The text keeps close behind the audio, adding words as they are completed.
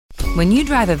When you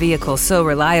drive a vehicle so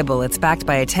reliable it's backed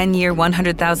by a 10-year,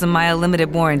 100,000-mile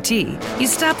limited warranty, you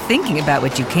stop thinking about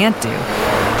what you can't do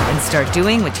and start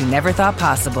doing what you never thought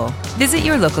possible. Visit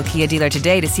your local Kia dealer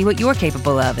today to see what you're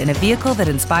capable of in a vehicle that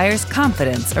inspires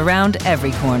confidence around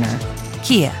every corner.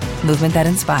 Kia, movement that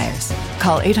inspires.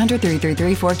 Call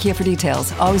 800-333-4KIA for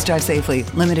details. Always drive safely.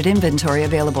 Limited inventory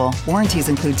available. Warranties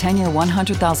include 10-year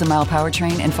 100,000-mile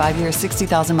powertrain and 5-year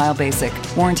 60,000-mile basic.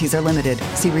 Warranties are limited.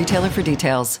 See retailer for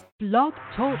details. Blog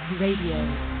Talk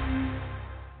Radio.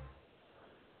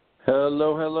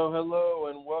 Hello,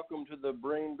 and welcome to the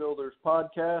Brain Builders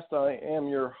Podcast. I am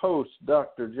your host,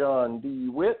 Dr. John D.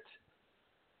 Witt,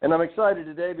 and I'm excited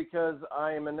today because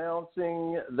I am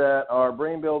announcing that our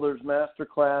Brain Builders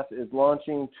Masterclass is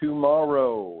launching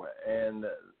tomorrow, and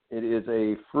it is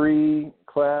a free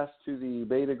class to the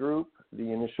beta group,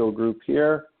 the initial group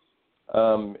here.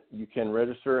 You can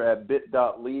register at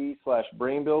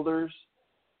bit.ly/brainbuilders.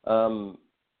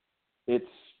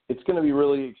 It's going to be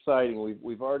really exciting.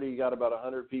 We've already got about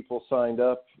 100 people signed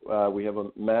up. We have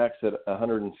a max at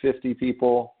 150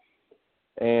 people.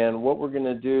 And what we're going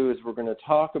to do is we're going to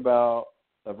talk about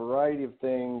a variety of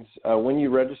things. When you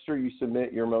register, you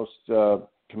submit your most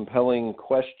compelling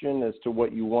question as to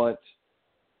what you want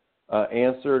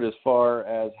answered as far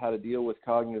as how to deal with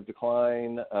cognitive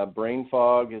decline. Brain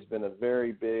fog has been a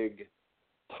very big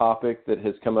topic that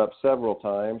has come up several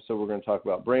times. So we're going to talk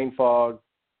about brain fog,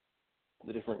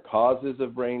 the different causes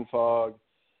of brain fog,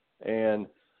 and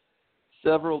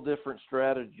several different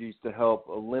strategies to help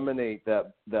eliminate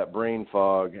that brain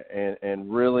fog and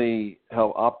really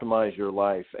help optimize your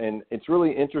life. And it's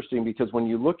really interesting because when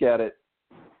you look at it,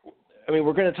 I mean,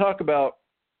 we're going to talk about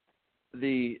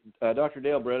the Dr.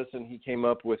 Dale Bredesen. He came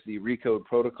up with the RECODE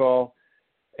protocol,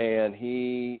 and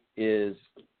he is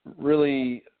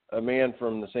really a man cut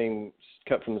from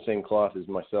the same cloth as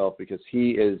myself, because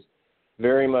he is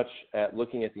very much at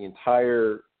looking at the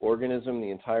entire organism,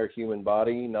 the entire human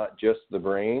body, not just the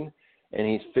brain. And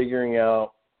he's figuring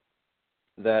out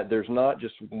that there's not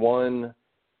just one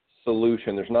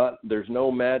solution. There's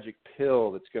no magic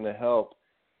pill that's going to help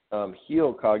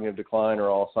heal cognitive decline or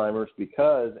Alzheimer's,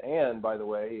 because, and by the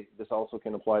way, this also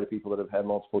can apply to people that have had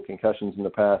multiple concussions in the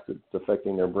past. It's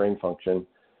affecting their brain function.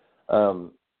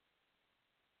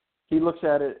 He looks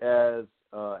at it as,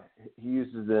 he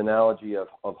uses the analogy of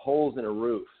holes in a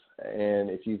roof. And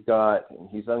if he's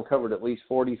uncovered at least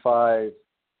 45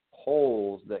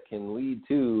 holes that can lead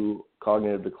to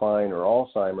cognitive decline or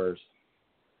Alzheimer's.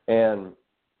 And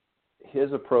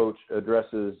his approach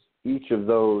addresses each of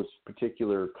those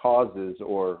particular causes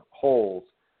or holes.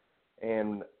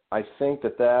 And I think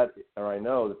I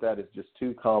know that is just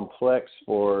too complex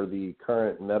for the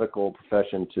current medical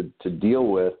profession to deal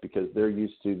with, because they're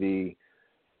used to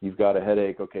you've got a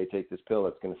headache, okay, take this pill,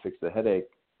 it's going to fix the headache.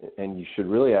 And you should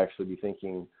really actually be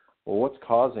thinking, well, what's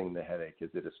causing the headache?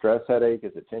 Is it a stress headache?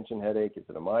 Is it a tension headache? Is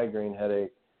it a migraine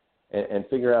headache? And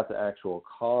figure out the actual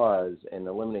cause and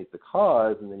eliminate the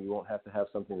cause, and then you won't have to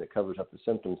have something that covers up the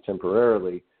symptoms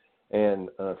temporarily. And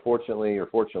unfortunately, or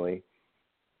fortunately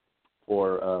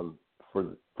for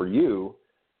you,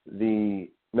 the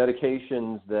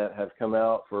medications that have come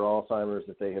out for Alzheimer's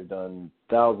that they have done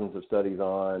thousands of studies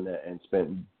on and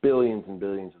spent billions and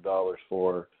billions of dollars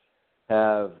for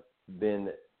have been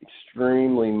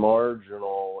extremely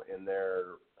marginal in their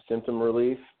symptom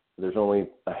relief. There's only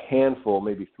a handful,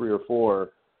 maybe 3 or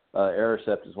 4,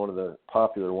 Aricept is one of the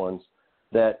popular ones,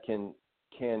 that can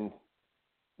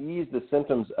ease the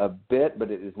symptoms a bit, but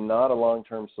it is not a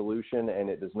long-term solution, and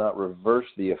it does not reverse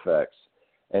the effects.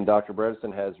 And Dr.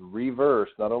 Bredesen has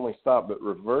reversed, not only stopped, but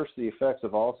reversed the effects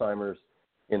of Alzheimer's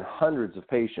in hundreds of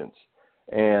patients.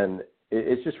 And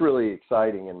it's just really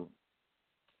exciting. And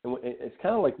it's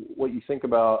kind of like what you think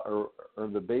about, or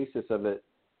the basis of it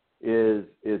is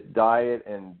diet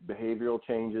and behavioral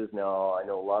changes. Now, I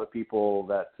know a lot of people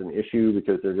that's an issue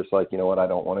because they're just like, you know what, I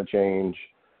don't want to change.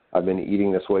 I've been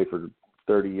eating this way for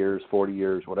 30 years, 40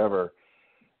 years, whatever.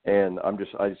 And I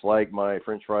just like my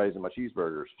French fries and my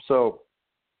cheeseburgers. So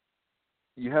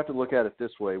you have to look at it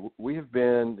this way.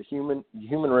 The human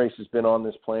race has been on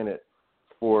this planet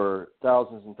for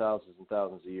thousands and thousands and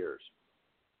thousands of years.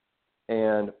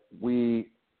 And we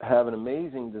have an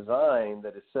amazing design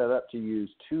that is set up to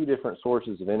use 2 different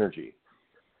sources of energy.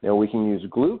 Now, we can use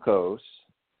glucose,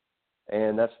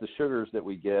 and that's the sugars that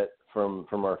we get from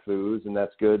our foods, and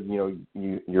that's good. You know,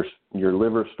 your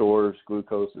liver stores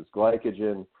glucose as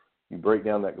glycogen. You break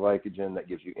down that glycogen, that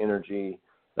gives you energy.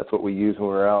 That's what we use when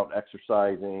we're out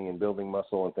exercising and building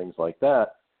muscle and things like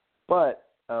that. But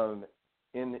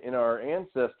in our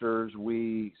ancestors,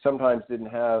 we sometimes didn't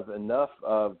have enough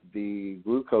of the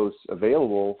glucose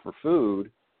available for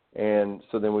food, and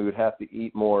so then we would have to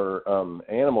eat more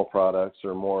animal products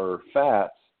or more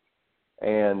fats,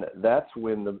 and that's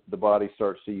when the body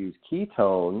starts to use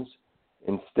ketones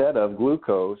instead of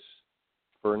glucose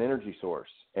for an energy source.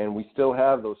 And we still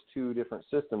have those two different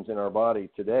systems in our body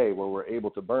today where we're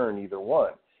able to burn either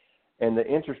one. And the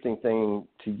interesting thing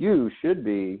to you should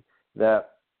be that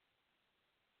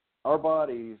our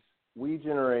bodies, we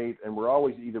generate, and we're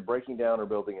always either breaking down or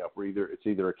building up. It's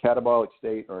either a catabolic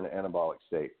state or an anabolic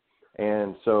state.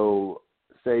 And so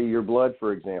say your blood,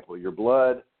 for example, your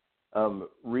blood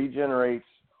regenerates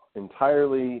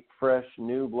entirely fresh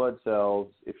new blood cells,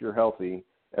 if you're healthy,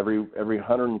 every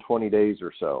 120 days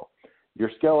or so. Your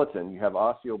skeleton, you have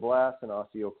osteoblasts and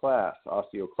osteoclasts.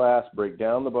 Osteoclasts break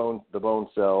down the bone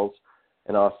cells,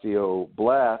 and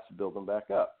osteoblasts build them back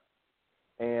up.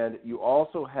 And you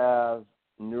also have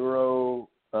neuron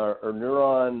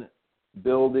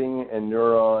building and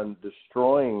neuron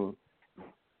destroying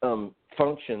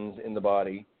functions in the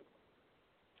body.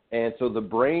 And so the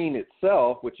brain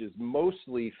itself, which is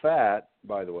mostly fat,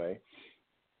 by the way,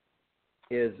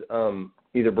 is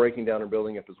either breaking down or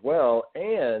building up as well.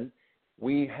 And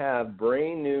we have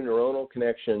brain new neuronal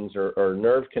connections or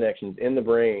nerve connections in the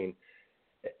brain,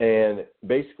 and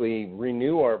basically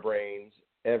renew our brains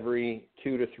every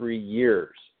 2 to 3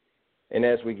 years. And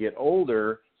as we get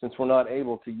older, since we're not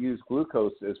able to use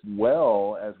glucose as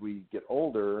well as we get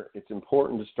older, it's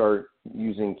important to start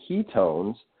using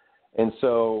ketones. And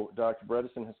so Dr.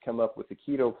 Bredesen has come up with the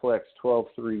Ketoplex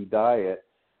 12-3 diet,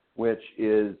 which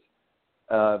is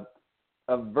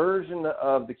a version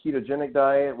of the ketogenic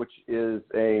diet, which is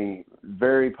a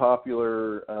very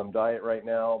popular diet right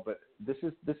now. But this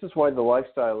is why the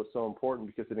lifestyle is so important,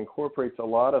 because it incorporates a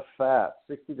lot of fat,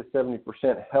 60 to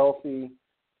 70% healthy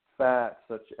fats,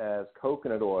 such as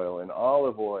coconut oil and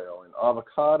olive oil and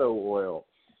avocado oil.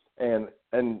 And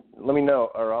let me know,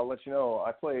 or I'll let you know,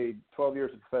 I played 12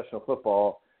 years of professional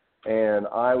football, and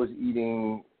I was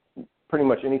eating pretty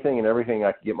much anything and everything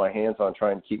I could get my hands on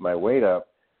trying to keep my weight up.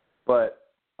 But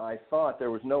I thought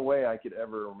there was no way I could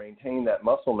ever maintain that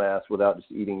muscle mass without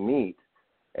just eating meat.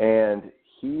 And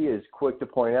he is quick to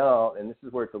point out, and this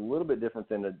is where it's a little bit different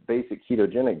than a basic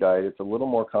ketogenic diet. It's a little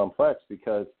more complex,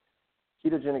 because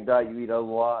ketogenic diet, you eat a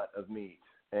lot of meat.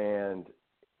 And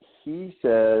he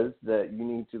says that you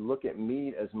need to look at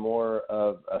meat as more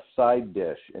of a side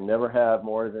dish and never have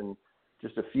more than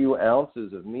just a few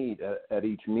ounces of meat at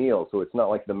each meal, so it's not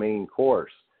like the main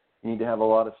course. You need to have a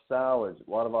lot of salads,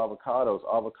 a lot of avocados.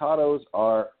 Avocados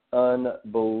are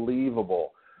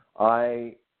unbelievable.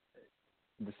 I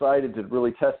decided to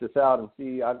really test this out and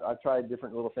see. I've tried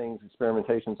different little things,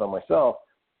 experimentations on myself,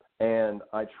 and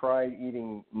I tried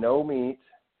eating no meat,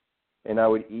 and I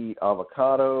would eat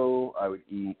avocado. I would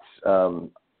eat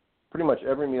pretty much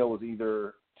every meal was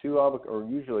either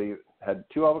usually had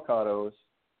 2 avocados,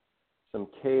 some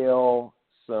kale,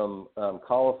 some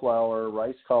cauliflower,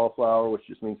 rice cauliflower, which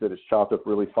just means that it's chopped up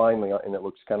really finely and it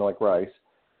looks kind of like rice,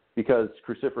 because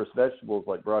cruciferous vegetables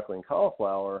like broccoli and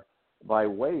cauliflower by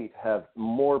weight have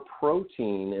more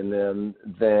protein in them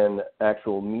than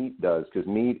actual meat does, because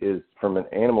meat is from an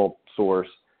animal source,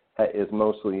 is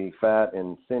mostly fat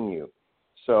and sinew.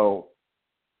 So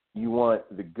you want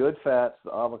the good fats,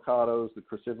 the avocados, the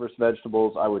cruciferous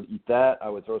vegetables. I would eat that. I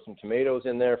would throw some tomatoes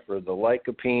in there for the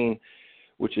lycopene,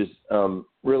 which is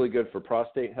really good for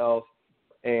prostate health.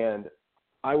 And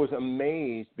I was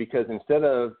amazed, because instead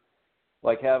of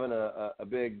like having a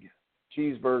big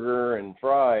cheeseburger and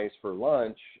fries for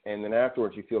lunch, and then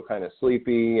afterwards you feel kind of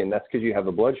sleepy, and that's because you have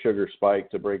a blood sugar spike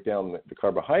to break down the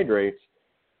carbohydrates.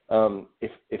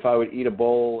 If I would eat a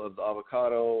bowl of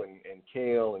avocado and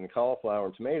kale and cauliflower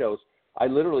and tomatoes, I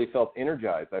literally felt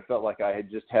energized. I felt like I had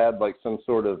just had like some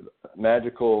sort of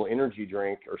magical energy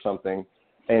drink or something,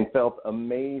 and felt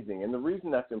amazing. And the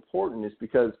reason that's important is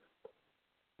because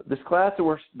this class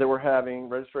that we're having,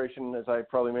 registration, as I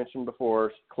probably mentioned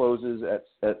before, closes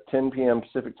at 10 p.m.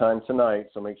 Pacific time tonight.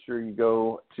 So make sure you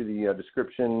go to the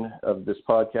description of this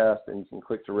podcast and you can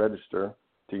click to register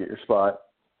to get your spot.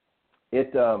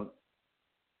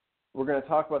 We're going to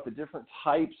talk about the different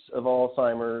types of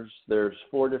Alzheimer's. There's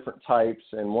 4 different types,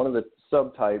 and one of the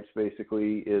subtypes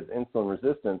basically is insulin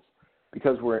resistance,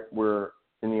 because we're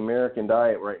in the American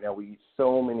diet right now. We eat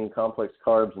so many complex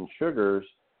carbs and sugars,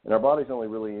 and our body's only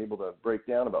really able to break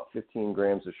down about 15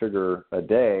 grams of sugar a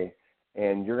day,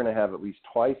 and you're going to have at least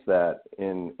twice that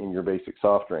in your basic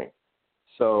soft drink.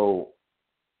 So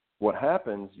what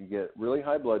happens, you get really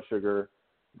high blood sugar,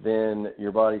 then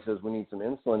your body says we need some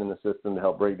insulin in the system to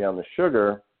help break down the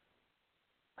sugar,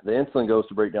 the insulin goes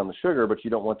to break down the sugar, but you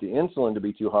don't want the insulin to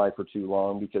be too high for too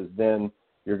long because then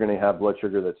you're going to have blood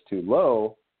sugar that's too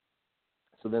low.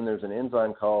 So then there's an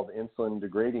enzyme called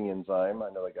insulin-degrading enzyme. I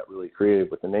know I got really creative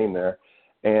with the name there.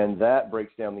 And that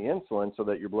breaks down the insulin so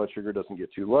that your blood sugar doesn't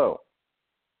get too low.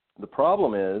 The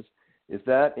problem is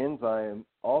that enzyme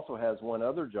also has one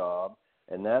other job,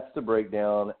 and that's to break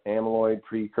down amyloid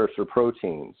precursor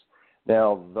proteins.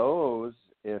 Now, those,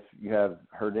 if you have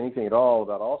heard anything at all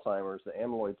about Alzheimer's, the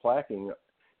amyloid plaquing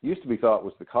used to be thought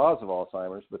was the cause of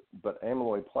Alzheimer's, but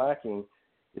amyloid plaquing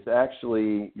is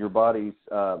actually your body's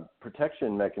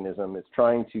protection mechanism. It's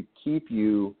trying to keep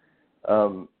you,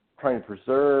 trying to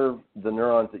preserve the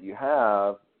neurons that you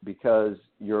have because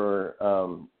you're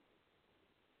in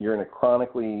a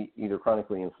either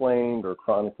chronically inflamed or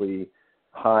chronically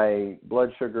high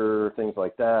blood sugar, things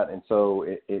like that, and so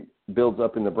it builds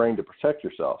up in the brain to protect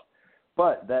yourself.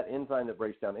 But that enzyme that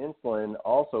breaks down insulin,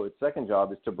 also its second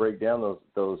job is to break down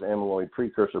those amyloid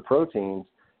precursor proteins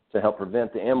to help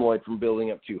prevent the amyloid from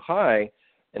building up too high,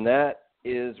 and that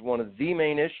is one of the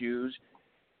main issues,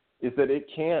 is that it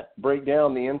can't break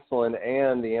down the insulin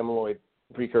and the amyloid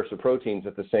precursor proteins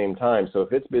at the same time. So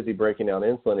if it's busy breaking down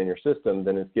insulin in your system,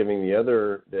 then it's giving the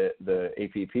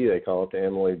APP, they call it, the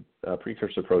amyloid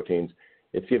precursor proteins,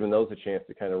 it's giving those a chance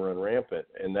to kind of run rampant,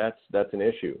 and that's an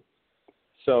issue.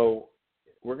 So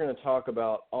we're going to talk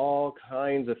about all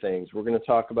kinds of things. We're going to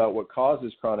talk about what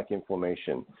causes chronic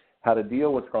inflammation, how to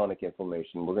deal with chronic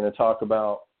inflammation. We're going to talk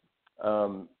about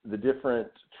the different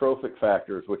trophic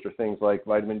factors, which are things like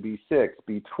vitamin B6,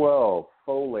 B12,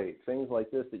 folate, things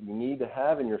like this that you need to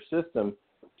have in your system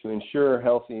to ensure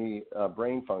healthy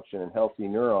brain function and healthy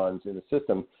neurons in the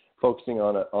system, focusing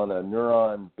on a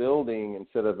neuron building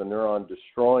instead of a neuron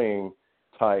destroying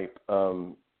type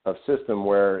of system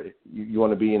where you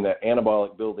want to be in that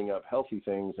anabolic building up healthy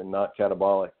things and not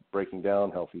catabolic breaking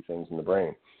down healthy things in the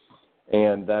brain.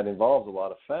 And that involves a lot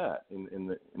of fat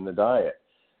in the diet.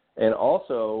 And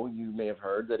also, you may have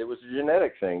heard that it was a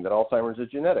genetic thing, that Alzheimer's is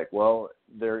genetic. Well,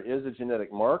 there is a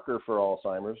genetic marker for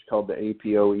Alzheimer's called the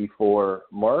APOE4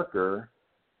 marker,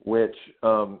 which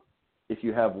if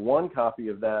you have one copy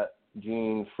of that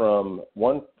gene from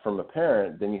a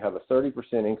parent, then you have a 30%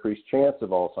 increased chance of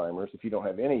Alzheimer's. If you don't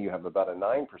have any, you have about a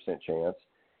 9% chance.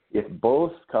 If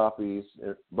both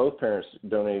parents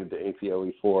donated the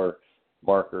APOE4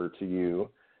 marker to you,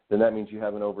 then that means you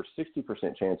have an over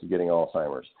 60% chance of getting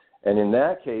Alzheimer's. And in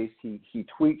that case, he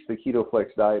tweaks the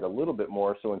KetoFlex diet a little bit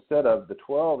more. So instead of the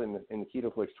 12 in the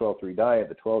KetoFlex 12-3 diet,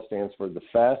 the 12 stands for the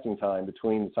fasting time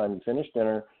between the time you finish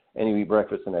dinner and you eat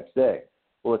breakfast the next day.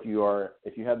 Well, if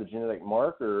you have the genetic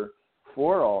marker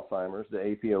for Alzheimer's, the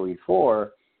APOE4,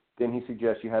 then he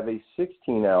suggests you have a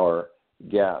 16-hour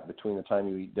gap between the time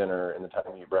you eat dinner and the time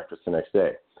you eat breakfast the next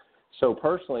day. So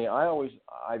personally,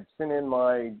 I've sent in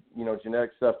my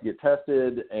genetic stuff to get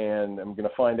tested, and I'm going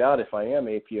to find out if I am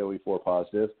APOE4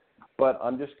 positive. But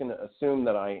I'm just going to assume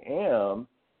that I am,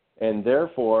 and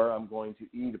therefore I'm going to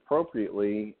eat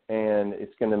appropriately, and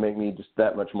it's going to make me just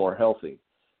that much more healthy.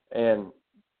 And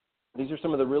these are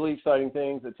some of the really exciting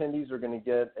things. Attendees are going to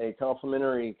get a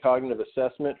complimentary cognitive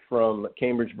assessment from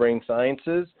Cambridge Brain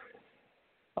Sciences.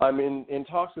 I'm in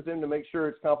talks with them to make sure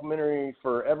it's complimentary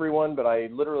for everyone, but I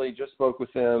literally just spoke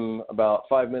with them about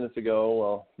 5 minutes ago.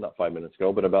 Well, not 5 minutes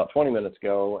ago, but about 20 minutes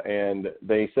ago, and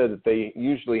they said that they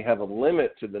usually have a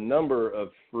limit to the number of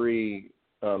free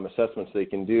assessments they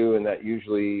can do, and that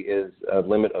usually is a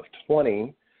limit of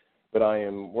 20. But I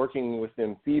am working with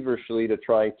them feverishly to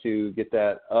try to get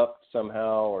that up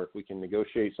somehow, or if we can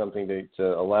negotiate something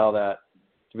to allow that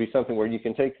to be something where you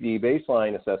can take the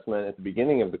baseline assessment at the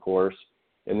beginning of the course,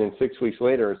 and then 6 weeks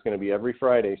later, it's going to be every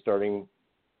Friday starting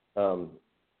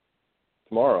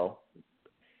tomorrow.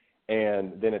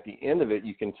 And then at the end of it,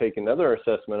 you can take another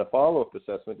assessment, a follow-up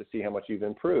assessment, to see how much you've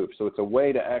improved. So it's a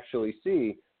way to actually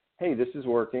see, hey, this is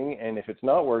working. And if it's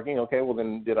not working, okay, well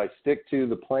then did I stick to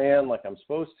the plan like I'm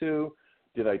supposed to?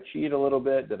 Did I cheat a little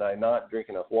bit? Did I not drink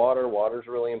enough water? Water is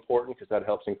really important because that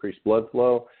helps increase blood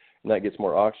flow, and that gets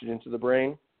more oxygen to the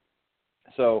brain.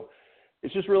 So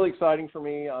it's just really exciting for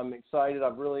me. I'm excited.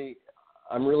 I'm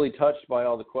really touched by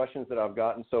all the questions that I've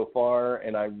gotten so far,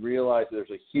 and I realize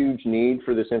there's a huge need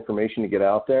for this information to get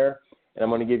out there. And I'm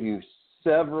going to give you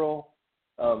several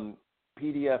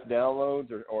PDF downloads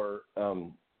or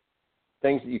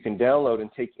things that you can download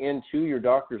and take into your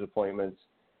doctor's appointments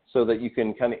so that you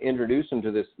can kind of introduce them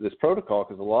to this protocol,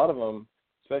 because a lot of them,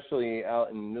 especially out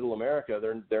in middle America,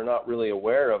 they're not really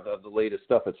aware of the latest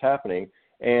stuff that's happening.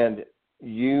 And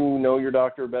you know your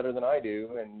doctor better than I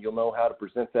do, and you'll know how to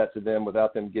present that to them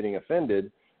without them getting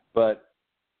offended. But,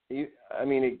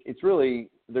 it's really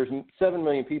there's 7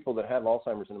 million people that have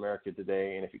Alzheimer's in America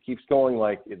today, and if it keeps going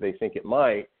like they think it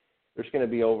might, there's going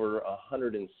to be over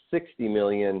 160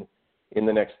 million in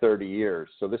the next 30 years.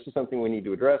 So this is something we need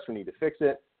to address. We need to fix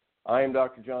it. I am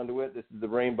Dr. John DeWitt. This is the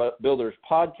Brain Builders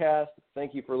Podcast.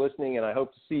 Thank you for listening, and I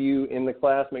hope to see you in the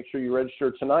class. Make sure you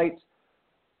register tonight,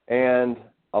 and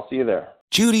I'll see you there.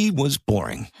 Judy was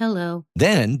boring. Hello.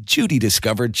 Then Judy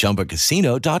discovered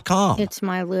ChumbaCasino.com. It's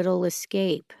my little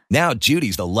escape. Now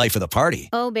Judy's the life of the party.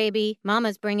 Oh, baby,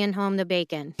 mama's bringing home the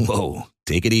bacon. Whoa,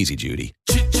 take it easy, Judy.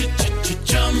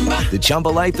 The Chumba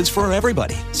life is for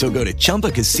everybody. So go to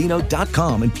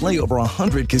ChumbaCasino.com and play over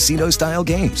 100 casino-style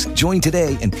games. Join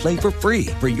today and play for free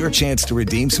for your chance to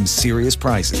redeem some serious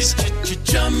prizes.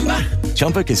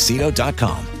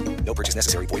 ChumbaCasino.com. No purchase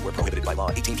necessary. Void where prohibited by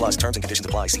law. 18 plus terms and conditions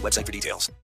apply. See website for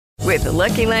details. With the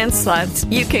Lucky Land Slots,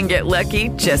 you can get lucky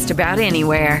just about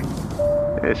anywhere.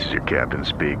 This is your captain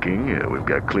speaking. We've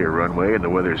got clear runway and the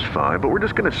weather's fine, but we're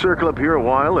just going to circle up here a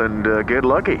while and get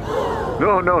lucky.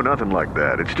 No, nothing like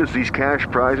that. It's just these cash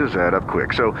prizes add up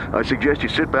quick. So I suggest you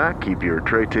sit back, keep your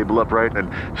tray table upright,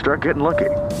 and start getting lucky.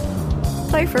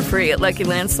 Play for free at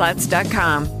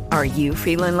LuckyLandSlots.com. Are you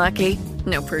feeling lucky?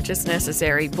 No purchase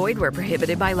necessary. Void where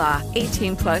prohibited by law.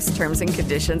 18 plus terms and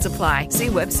conditions apply. See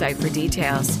website for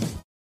details.